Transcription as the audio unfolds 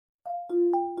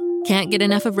Can't get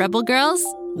enough of Rebel Girls?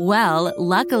 Well,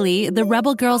 luckily, the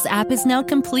Rebel Girls app is now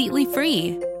completely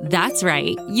free. That's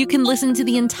right. You can listen to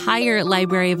the entire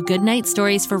library of goodnight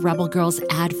stories for Rebel Girls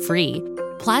ad-free.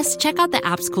 Plus, check out the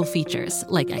app's cool features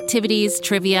like activities,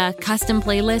 trivia, custom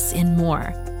playlists, and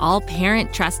more. All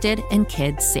parent-trusted and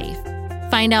kids-safe.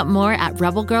 Find out more at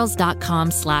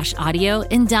rebelgirls.com/audio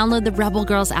and download the Rebel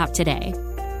Girls app today.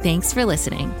 Thanks for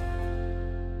listening.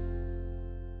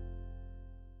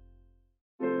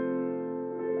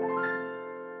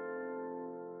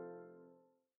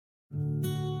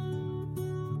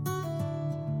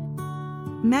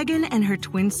 Megan and her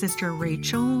twin sister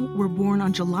Rachel were born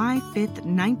on July 5th,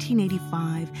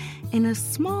 1985, in a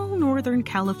small Northern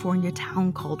California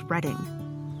town called Redding.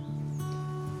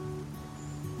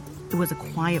 It was a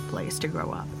quiet place to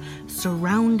grow up,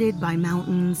 surrounded by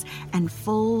mountains and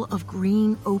full of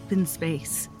green open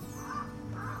space.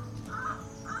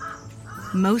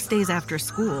 Most days after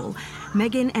school,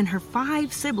 Megan and her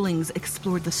 5 siblings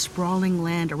explored the sprawling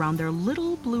land around their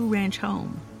little Blue Ranch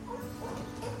home.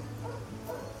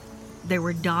 There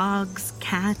were dogs,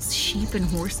 cats, sheep, and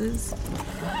horses.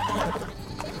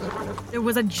 There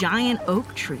was a giant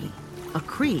oak tree, a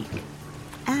creek,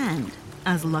 and,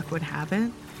 as luck would have it,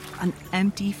 an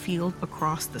empty field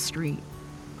across the street.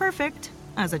 Perfect,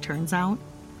 as it turns out,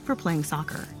 for playing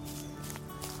soccer.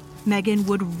 Megan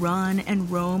would run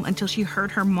and roam until she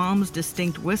heard her mom's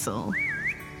distinct whistle,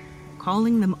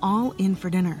 calling them all in for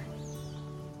dinner.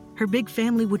 Her big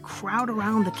family would crowd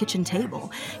around the kitchen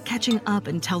table, catching up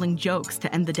and telling jokes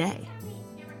to end the day.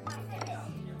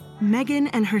 Megan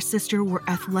and her sister were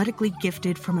athletically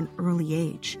gifted from an early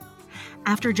age.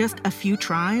 After just a few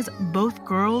tries, both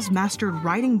girls mastered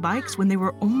riding bikes when they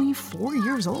were only 4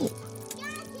 years old.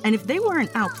 And if they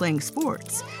weren't out playing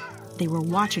sports, they were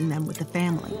watching them with the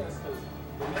family.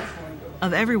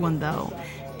 Of everyone, though,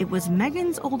 it was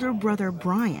Megan's older brother,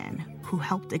 Brian, who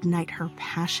helped ignite her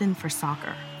passion for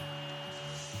soccer.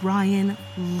 Brian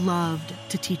loved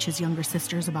to teach his younger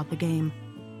sisters about the game.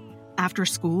 After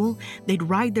school, they'd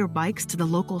ride their bikes to the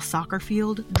local soccer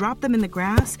field, drop them in the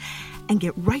grass, and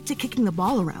get right to kicking the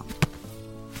ball around.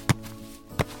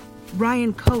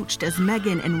 Brian coached as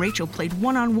Megan and Rachel played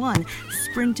one-on-one,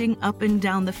 sprinting up and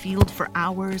down the field for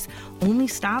hours, only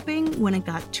stopping when it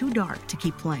got too dark to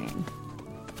keep playing.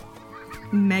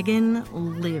 Megan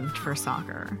lived for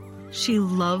soccer. She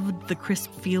loved the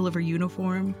crisp feel of her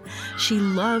uniform. She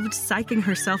loved psyching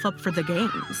herself up for the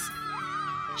games.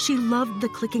 She loved the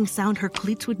clicking sound her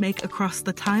cleats would make across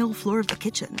the tile floor of the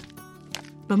kitchen.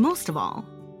 But most of all,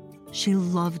 she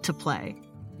loved to play.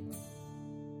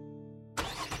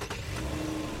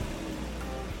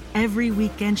 Every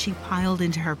weekend, she piled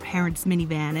into her parents'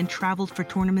 minivan and traveled for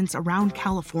tournaments around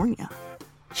California.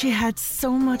 She had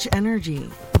so much energy,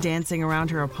 dancing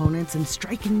around her opponents and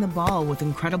striking the ball with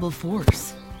incredible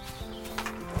force.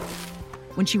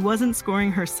 When she wasn't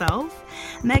scoring herself,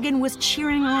 Megan was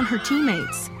cheering on her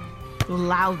teammates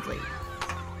loudly.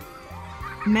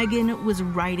 Megan was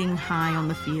riding high on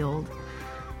the field,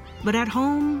 but at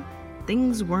home,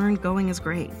 things weren't going as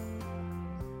great.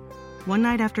 One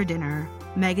night after dinner,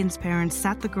 Megan's parents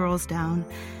sat the girls down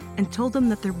and told them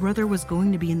that their brother was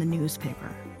going to be in the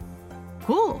newspaper.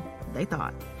 Cool, they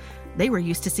thought. They were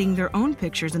used to seeing their own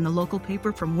pictures in the local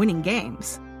paper from winning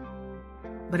games.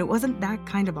 But it wasn't that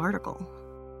kind of article.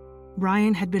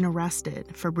 Brian had been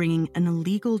arrested for bringing an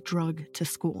illegal drug to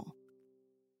school.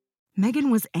 Megan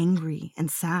was angry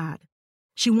and sad.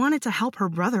 She wanted to help her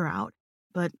brother out,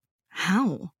 but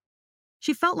how?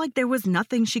 She felt like there was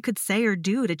nothing she could say or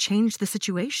do to change the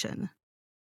situation.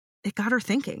 It got her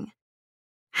thinking.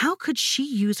 How could she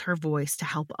use her voice to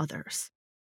help others?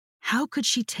 How could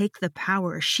she take the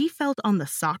power she felt on the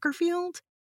soccer field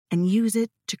and use it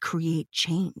to create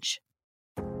change?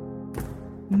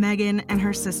 Megan and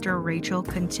her sister Rachel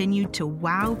continued to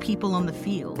wow people on the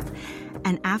field,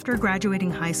 and after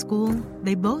graduating high school,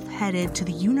 they both headed to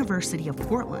the University of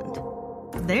Portland.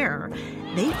 There,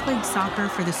 they played soccer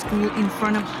for the school in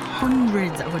front of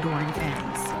hundreds of adoring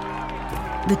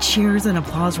fans. The cheers and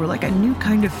applause were like a new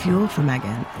kind of fuel for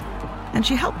Megan, and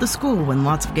she helped the school win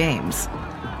lots of games.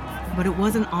 But it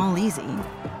wasn't all easy.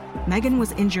 Megan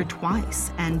was injured twice,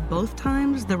 and both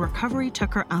times the recovery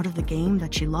took her out of the game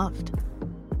that she loved.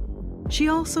 She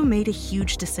also made a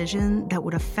huge decision that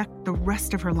would affect the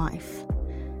rest of her life.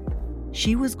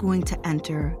 She was going to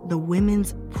enter the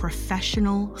women's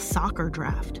professional soccer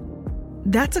draft.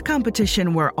 That's a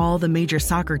competition where all the major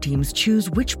soccer teams choose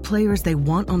which players they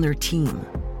want on their team.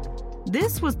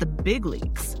 This was the big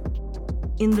leagues.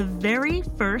 In the very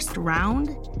first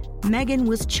round, Megan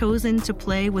was chosen to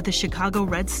play with the Chicago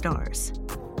Red Stars.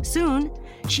 Soon,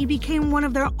 she became one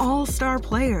of their all-star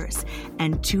players,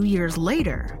 and 2 years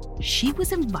later, she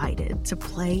was invited to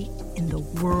play in the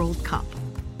World Cup.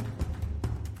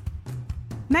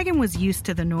 Megan was used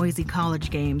to the noisy college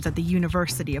games at the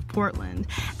University of Portland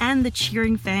and the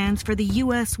cheering fans for the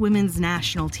U.S. women's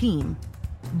national team.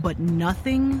 But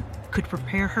nothing could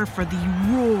prepare her for the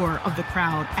roar of the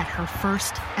crowd at her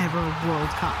first ever World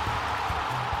Cup.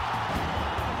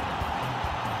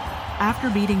 After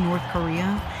beating North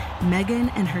Korea, Megan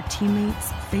and her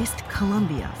teammates faced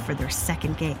Colombia for their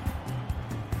second game.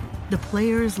 The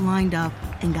players lined up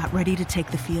and got ready to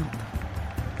take the field.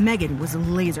 Megan was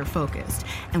laser-focused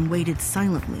and waited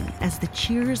silently as the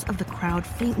cheers of the crowd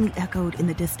faintly echoed in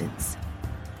the distance.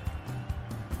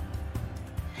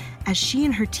 As she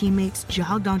and her teammates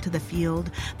jogged onto the field,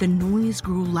 the noise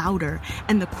grew louder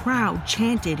and the crowd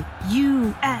chanted,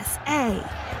 USA!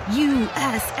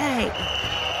 USA!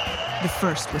 The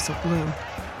first whistle blew.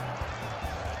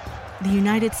 The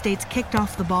United States kicked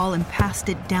off the ball and passed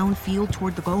it downfield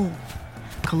toward the goal.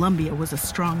 Colombia was a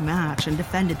strong match and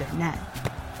defended their net.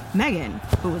 Megan,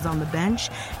 who was on the bench,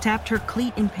 tapped her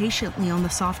cleat impatiently on the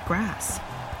soft grass.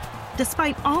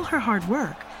 Despite all her hard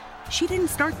work, she didn't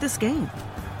start this game.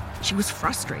 She was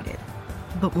frustrated,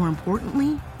 but more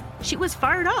importantly, she was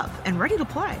fired up and ready to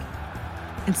play.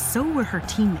 And so were her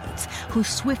teammates, who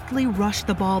swiftly rushed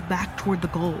the ball back toward the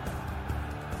goal.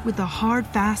 With a hard,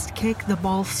 fast kick, the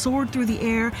ball soared through the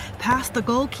air, past the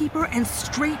goalkeeper, and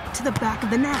straight to the back of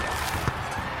the net.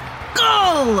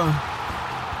 Goal!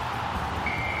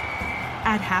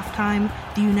 At halftime,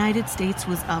 the United States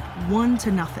was up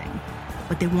 1-0,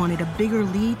 but they wanted a bigger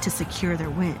lead to secure their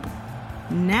win.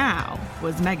 Now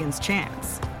was Megan's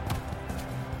chance.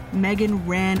 Megan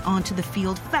ran onto the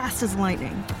field fast as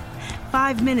lightning.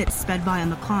 5 minutes sped by on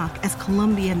the clock as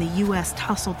Colombia and the U.S.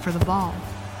 tussled for the ball.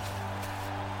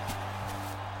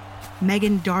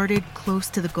 Megan darted close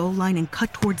to the goal line and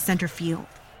cut towards center field.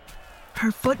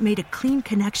 Her foot made a clean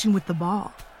connection with the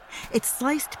ball. It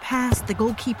sliced past the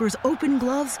goalkeeper's open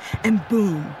gloves, and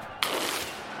boom.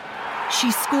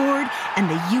 She scored, and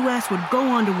the U.S. would go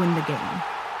on to win the game.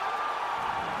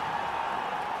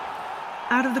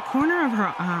 Out of the corner of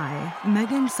her eye,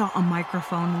 Megan saw a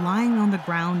microphone lying on the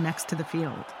ground next to the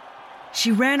field.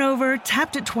 She ran over,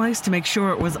 tapped it twice to make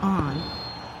sure it was on,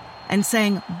 and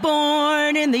sang,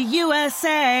 "Born in the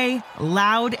USA,"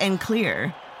 loud and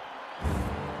clear.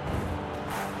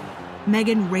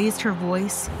 Megan raised her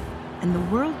voice, and the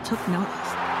world took notice.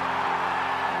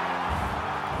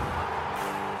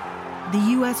 The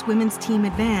U.S. women's team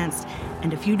advanced,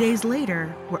 and a few days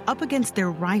later were up against their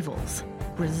rivals,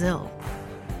 Brazil.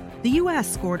 The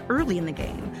U.S. scored early in the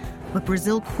game, but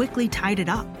Brazil quickly tied it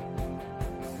up.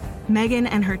 Megan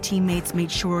and her teammates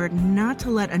made sure not to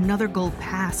let another goal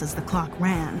pass as the clock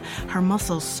ran, her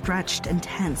muscles stretched and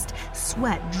tensed,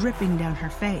 sweat dripping down her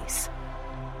face.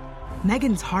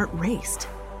 Megan's heart raced.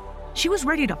 She was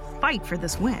ready to fight for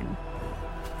this win.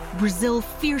 Brazil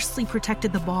fiercely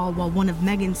protected the ball while one of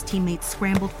Megan's teammates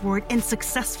scrambled for it and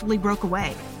successfully broke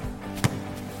away.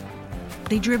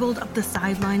 They dribbled up the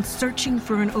sideline, searching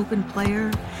for an open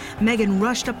player. Megan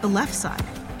rushed up the left side.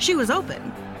 She was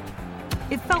open.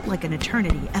 It felt like an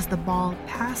eternity as the ball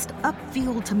passed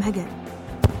upfield to Megan.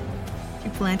 She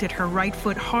planted her right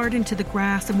foot hard into the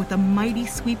grass and with a mighty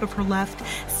sweep of her left,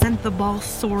 sent the ball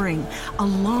soaring, a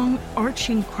long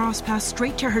arching cross pass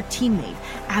straight to her teammate,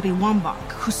 Abby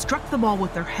Wambach, who struck the ball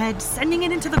with her head, sending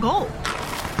it into the goal.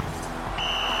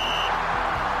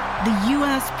 The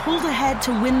U.S. pulled ahead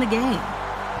to win the game.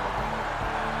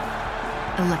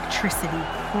 Electricity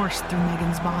coursed through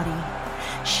Megan's body.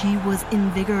 She was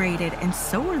invigorated, and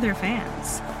so were their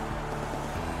fans.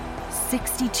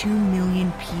 62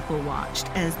 million people watched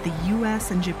as the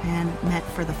U.S. and Japan met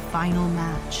for the final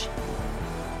match.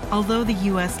 Although the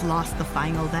U.S. lost the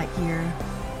final that year,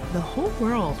 the whole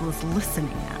world was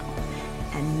listening now,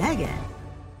 and Megan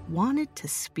wanted to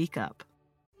speak up.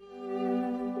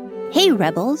 Hey,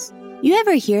 Rebels. You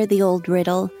ever hear the old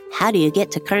riddle, how do you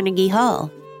get to Carnegie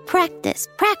Hall? Practice,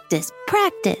 practice,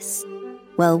 practice.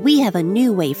 Well, we have a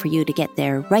new way for you to get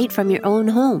there right from your own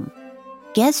home.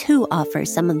 Guess who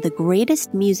offers some of the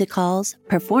greatest music halls,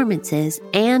 performances,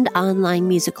 and online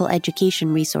musical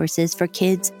education resources for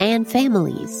kids and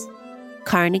families?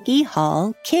 Carnegie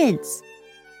Hall Kids.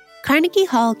 Carnegie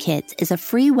Hall Kids is a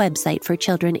free website for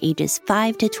children ages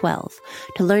 5 to 12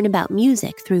 to learn about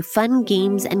music through fun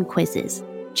games and quizzes.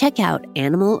 Check out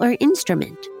Animal or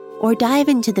Instrument, or dive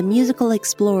into the musical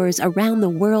explorers around the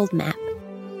world map.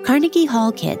 Carnegie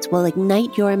Hall Kids will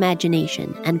ignite your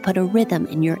imagination and put a rhythm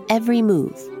in your every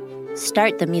move.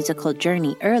 Start the musical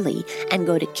journey early and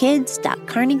go to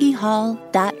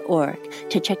kids.carnegiehall.org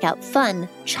to check out fun,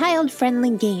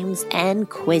 child-friendly games and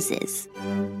quizzes.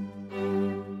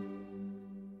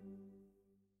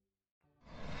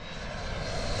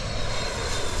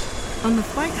 On the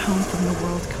flight home from the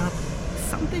World Cup,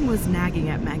 something was nagging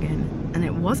at Megan, and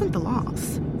it wasn't the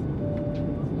loss.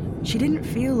 She didn't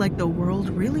feel like the world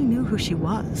really knew who she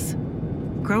was.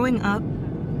 Growing up,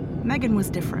 Megan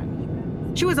was different.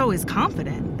 She was always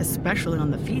confident, especially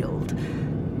on the field,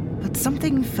 but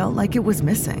something felt like it was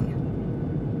missing.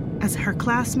 As her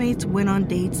classmates went on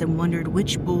dates and wondered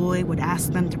which boy would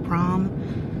ask them to prom,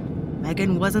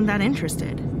 Megan wasn't that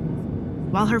interested.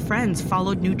 While her friends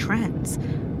followed new trends,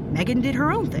 Megan did her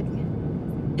own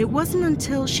thing. It wasn't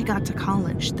until she got to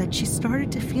college that she started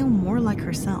to feel more like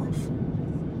herself.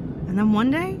 And then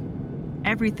one day,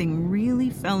 everything really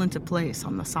fell into place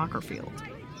on the soccer field.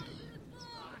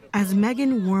 As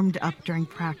Megan warmed up during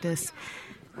practice,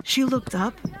 she looked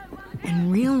up and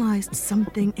realized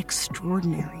something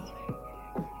extraordinary.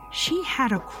 She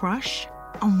had a crush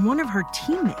on one of her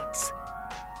teammates.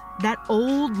 That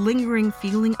old, lingering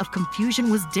feeling of confusion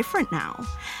was different now.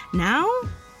 Now,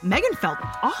 Megan felt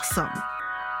awesome.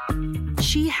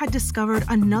 She had discovered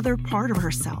another part of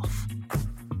herself.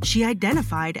 She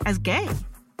identified as gay.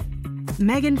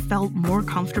 Megan felt more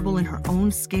comfortable in her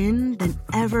own skin than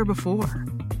ever before.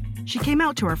 She came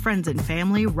out to her friends and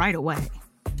family right away.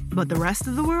 But the rest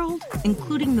of the world,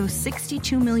 including those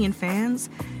 62 million fans,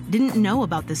 didn't know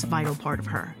about this vital part of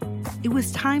her. It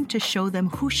was time to show them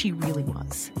who she really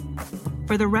was.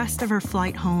 For the rest of her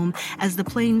flight home, as the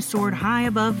plane soared high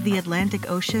above the Atlantic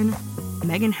Ocean,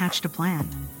 Megan hatched a plan.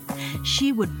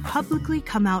 She would publicly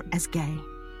come out as gay.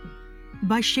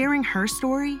 By sharing her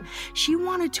story, she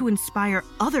wanted to inspire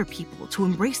other people to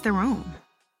embrace their own.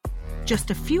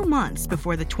 Just a few months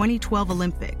before the 2012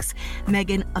 Olympics,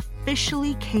 Megan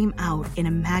officially came out in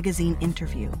a magazine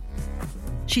interview.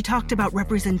 She talked about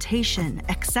representation,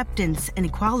 acceptance, and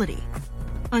equality.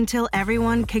 Until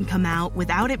everyone can come out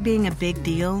without it being a big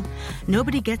deal,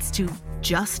 nobody gets to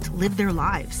just live their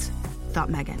lives, thought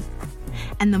Megan.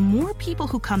 And the more people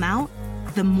who come out,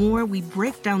 the more we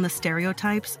break down the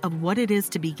stereotypes of what it is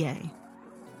to be gay.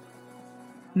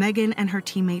 Megan and her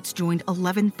teammates joined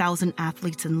 11,000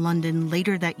 athletes in London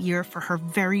later that year for her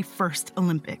very first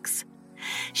Olympics.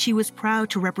 She was proud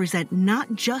to represent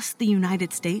not just the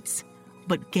United States,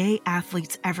 but gay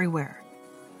athletes everywhere.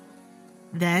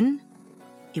 Then,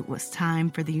 it was time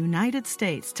for the United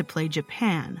States to play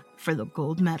Japan for the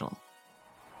gold medal.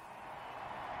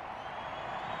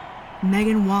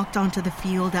 Megan walked onto the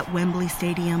field at Wembley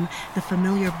Stadium, the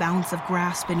familiar bounce of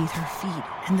grass beneath her feet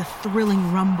and the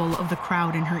thrilling rumble of the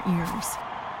crowd in her ears.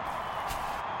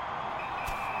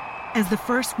 As the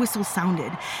first whistle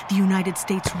sounded, the United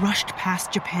States rushed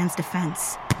past Japan's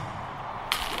defense.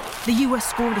 The U.S.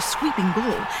 scored a sweeping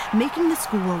goal, making the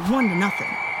score 1-0.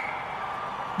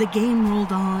 The game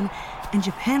rolled on, and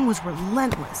Japan was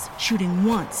relentless, shooting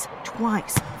once,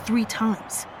 twice, 3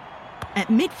 times. At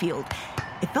midfield,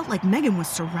 it felt like Megan was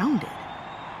surrounded.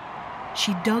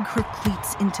 She dug her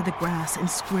cleats into the grass and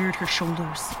squared her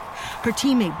shoulders. Her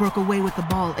teammate broke away with the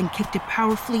ball and kicked it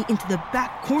powerfully into the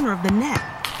back corner of the net.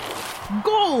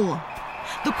 Goal!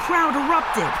 The crowd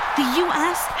erupted. The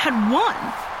U.S. had won.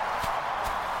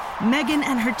 Megan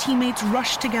and her teammates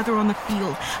rushed together on the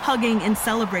field, hugging and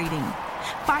celebrating.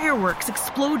 Fireworks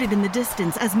exploded in the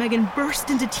distance as Megan burst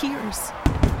into tears.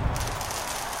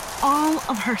 All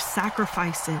of her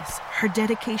sacrifices, her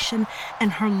dedication,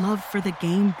 and her love for the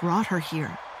game brought her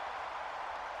here.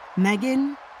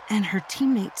 Megan and her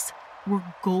teammates were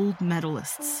gold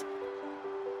medalists.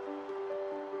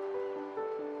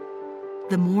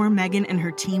 The more Megan and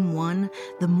her team won,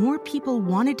 the more people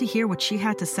wanted to hear what she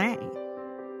had to say.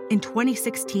 In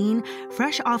 2016,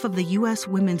 fresh off of the U.S.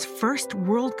 women's first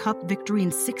World Cup victory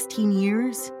in 16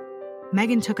 years,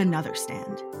 Megan took another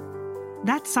stand.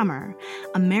 That summer,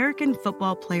 American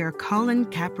football player Colin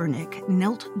Kaepernick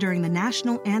knelt during the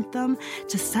national anthem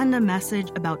to send a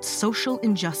message about social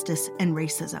injustice and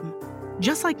racism.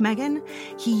 Just like Megan,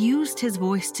 he used his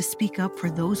voice to speak up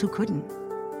for those who couldn't.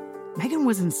 Megan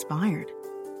was inspired.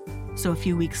 So a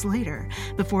few weeks later,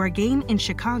 before a game in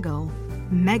Chicago,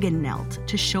 Megan knelt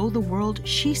to show the world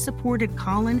she supported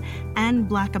Colin and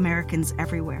Black Americans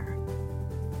everywhere.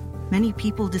 Many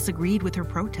people disagreed with her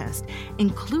protest,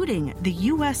 including the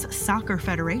U.S. Soccer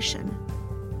Federation.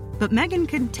 But Megan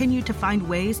continued to find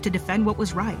ways to defend what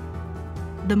was right.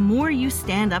 The more you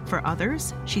stand up for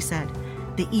others, she said,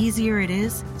 the easier it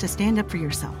is to stand up for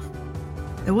yourself.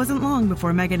 It wasn't long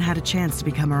before Megan had a chance to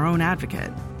become her own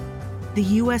advocate. the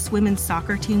U.S. women's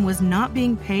soccer team was not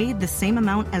being paid the same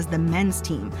amount as the men's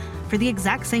team for the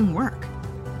exact same work.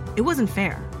 It wasn't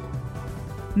fair.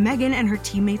 Megan and her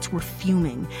teammates were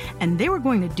fuming, and they were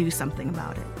going to do something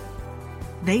about it.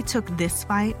 They took this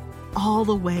fight all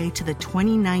the way to the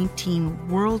 2019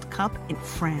 World Cup in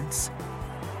France.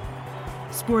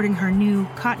 Sporting her new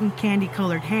cotton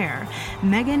candy-colored hair,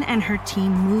 Megan and her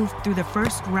team moved through the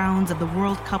first rounds of the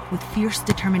World Cup with fierce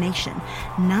determination,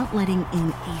 not letting in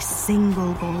a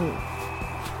single goal.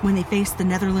 When they faced the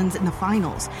Netherlands in the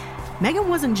finals, Megan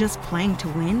wasn't just playing to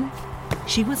win,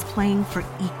 she was playing for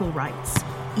equal rights,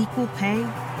 equal pay,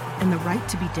 and the right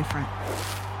to be different.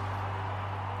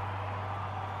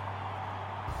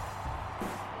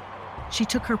 She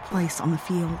took her place on the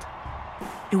field.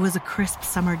 It was a crisp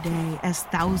summer day as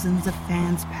thousands of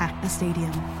fans packed the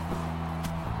stadium.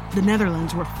 The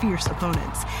Netherlands were fierce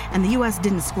opponents, and the U.S.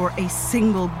 didn't score a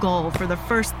single goal for the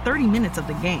first 30 minutes of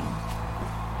the game.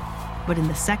 But in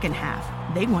the second half,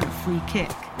 they won a free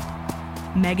kick.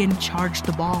 Megan charged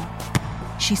the ball.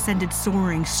 She sent it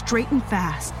soaring straight and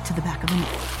fast to the back of the net.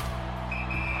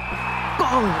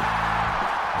 Goal!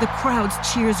 The crowd's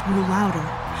cheers grew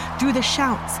louder. Through the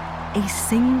shouts, a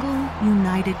single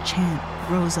united chant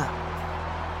rose up.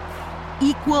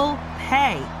 Equal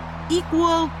pay!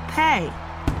 Equal pay!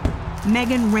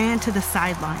 Megan ran to the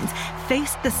sidelines,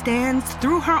 faced the stands,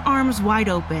 threw her arms wide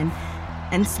open,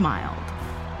 and smiled.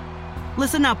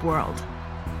 Listen up, world.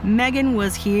 Megan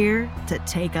was here to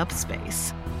take up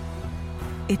space.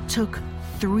 It took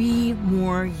 3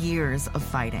 more years of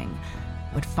fighting,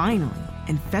 but finally,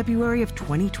 in February of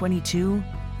 2022,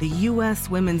 the U.S.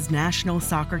 women's national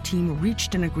soccer team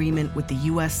reached an agreement with the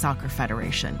U.S. Soccer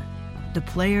Federation. The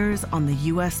players on the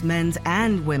U.S. men's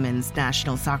and women's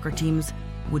national soccer teams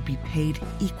would be paid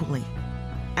equally.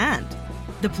 And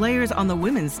the players on the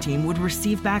women's team would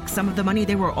receive back some of the money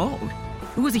they were owed.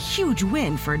 It was a huge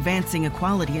win for advancing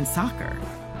equality in soccer.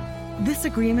 This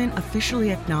agreement officially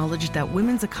acknowledged that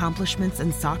women's accomplishments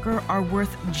in soccer are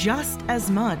worth just as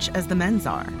much as the men's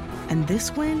are. And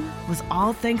this win was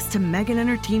all thanks to Megan and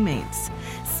her teammates,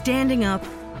 standing up,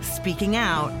 speaking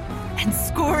out, and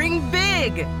scoring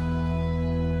big!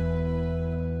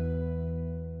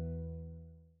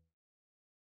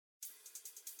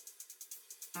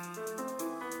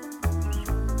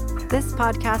 This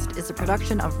podcast is a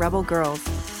production of Rebel Girls.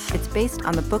 It's based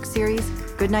on the book series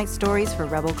Goodnight Stories for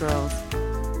Rebel Girls.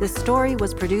 This story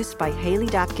was produced by Haley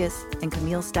Dapkis and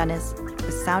Camille Stennis,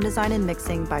 with sound design and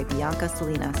mixing by Bianca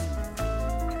Salinas.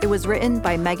 It was written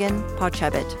by Megan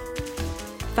Pochebit.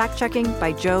 Fact-checking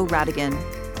by Joe Radigan.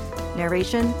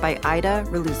 Narration by Ida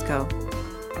Relusco.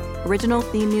 Original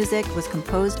theme music was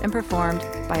composed and performed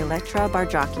by Electra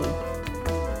Barjaki.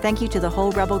 Thank you to the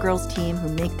whole Rebel Girls team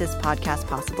who make this podcast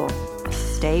possible.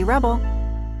 Stay Rebel!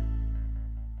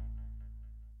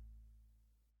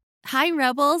 Hi,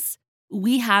 Rebels.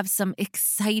 We have some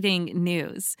exciting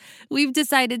news. We've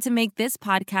decided to make this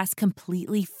podcast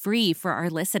completely free for our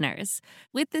listeners.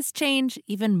 With this change,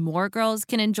 even more girls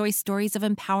can enjoy stories of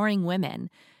empowering women.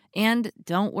 And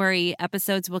don't worry,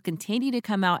 episodes will continue to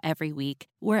come out every week,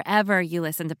 wherever you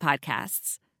listen to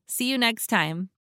podcasts. See you next time.